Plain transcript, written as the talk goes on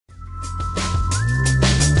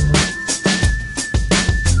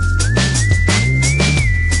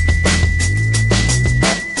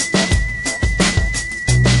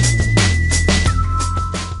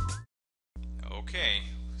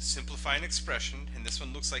question, and this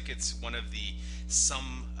one looks like it's one of the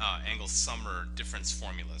angle sum or difference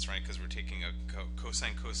formulas, right? Because we're taking a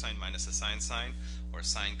cosine minus a sine or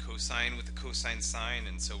sine cosine with a cosine sine,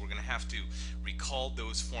 and so we're going to have to recall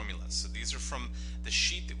those formulas. So these are from the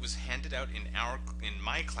sheet that was handed out in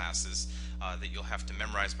my classes that you'll have to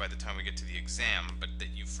memorize by the time we get to the exam, but that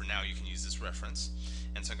for now you can use this reference.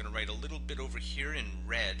 And so I'm going to write a little bit over here in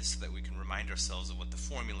red so that we can remind ourselves of what the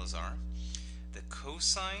formulas are. The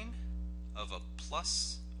cosine of a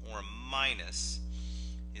plus or a minus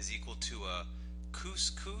is equal to a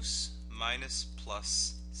cos minus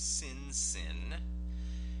plus sin,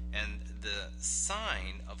 and the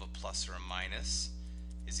sine of a plus or a minus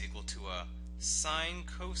is equal to a sine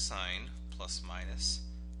cosine plus minus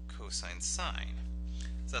cosine sine.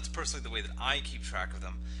 So that's personally the way that I keep track of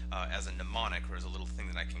them as a mnemonic, or as a little thing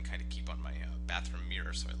that I can kind of keep on my bathroom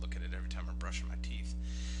mirror, so I look at it every time I'm brushing my teeth.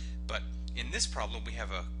 But in this problem we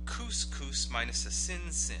have a cos minus a sin.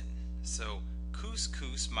 So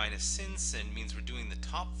cos minus sin means we're doing the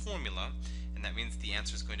top formula, and that means the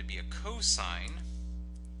answer is going to be a cosine.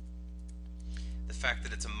 The fact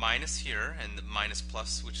that it's a minus here and the minus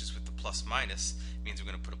plus, which is with the plus minus, means we're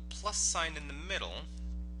going to put a plus sign in the middle,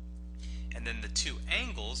 and then the two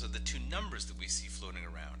angles are the two numbers that we see floating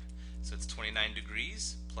around. So it's 29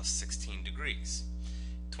 degrees plus 16 degrees.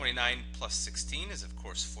 29 plus 16 is of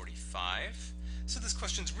course 45. So this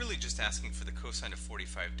question is really just asking for the cosine of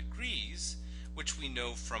 45 degrees, which we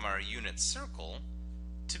know from our unit circle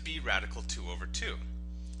to be radical 2 over 2.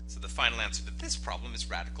 So the final answer to this problem is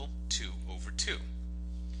radical 2 over 2.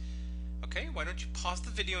 Okay, why don't you pause the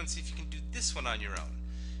video and see if you can do this one on your own.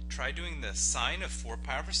 Try doing the sine of 4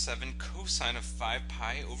 pi over 7 cosine of 5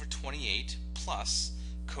 pi over 28 plus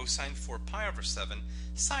cosine 4 pi over 7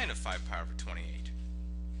 sine of 5 pi over 28.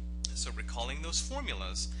 So recalling those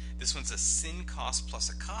formulas, this one's a sin cos plus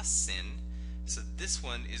a cos sin, so this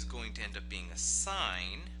one is going to end up being a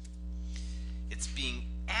sine. It's being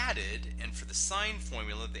added, and for the sine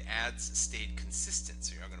formula the adds stayed consistent,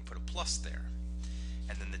 so you're going to put a plus there.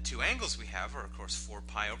 And then the two angles we have are of course 4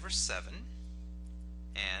 pi over 7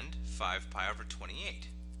 and 5 pi over 28.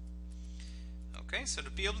 Okay, so to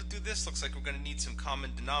be able to do this, looks like we're going to need some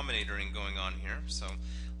common denominatoring going on here. So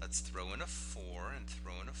let's throw in a 4 and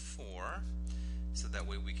throw in a 4, so that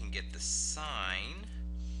way we can get the sine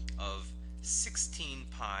of 16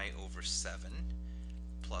 pi over 7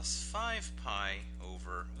 plus 5 pi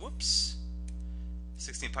over,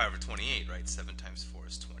 16 pi over 28, right? 7 times 4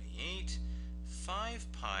 is 28.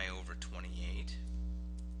 5 pi over 28.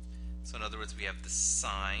 So in other words, we have the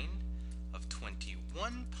sine of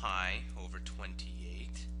 21 pi over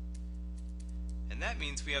 28, and that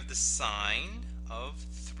means we have the sine of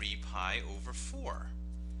 3 pi over 4.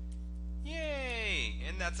 Yay!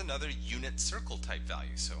 And that's another unit circle type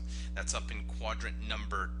value. So that's up in quadrant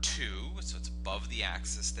number 2, so it's above the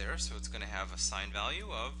axis there, so it's going to have a sine value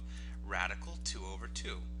of radical 2 over 2.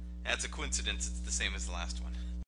 That's a coincidence, it's the same as the last one.